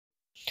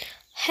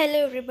Hello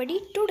everybody,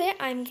 today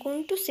I am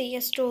going to say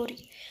a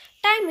story.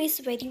 Time is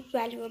very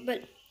valuable.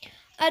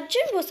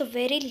 Arjun was a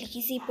very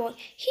lazy boy.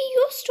 He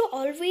used to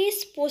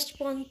always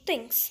postpone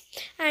things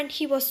and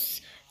he was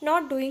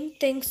not doing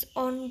things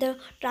on the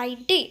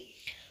right day.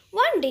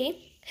 One day,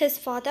 his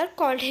father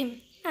called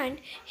him and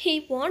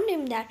he warned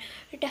him that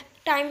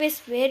time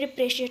is very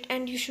precious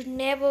and you should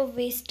never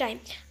waste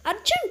time.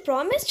 Arjun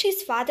promised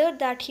his father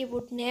that he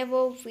would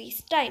never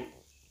waste time.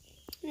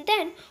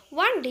 Then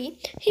one day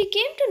he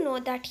came to know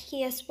that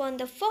he has won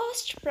the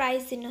first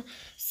prize in a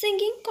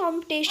singing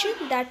competition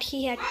that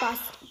he had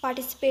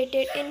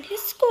participated in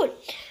his school.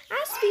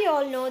 As we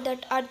all know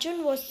that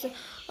Arjun was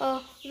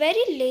a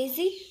very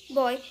lazy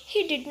boy,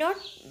 he did not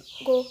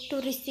go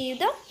to receive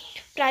the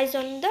prize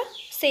on the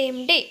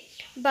same day,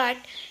 but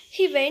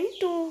he went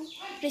to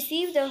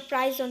receive the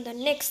prize on the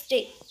next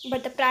day.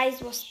 But the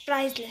prize was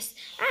priceless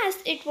as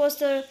it was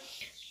a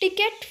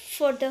ticket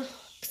for the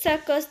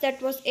circus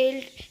that was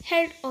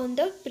held on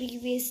the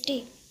previous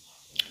day.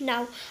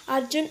 Now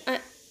Arjun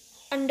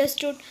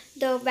understood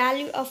the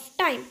value of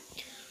time.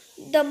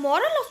 The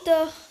moral of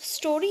the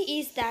story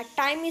is that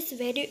time is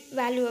very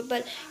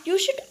valuable. You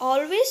should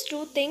always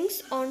do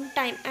things on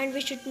time and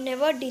we should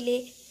never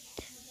delay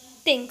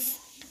things.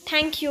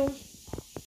 Thank you.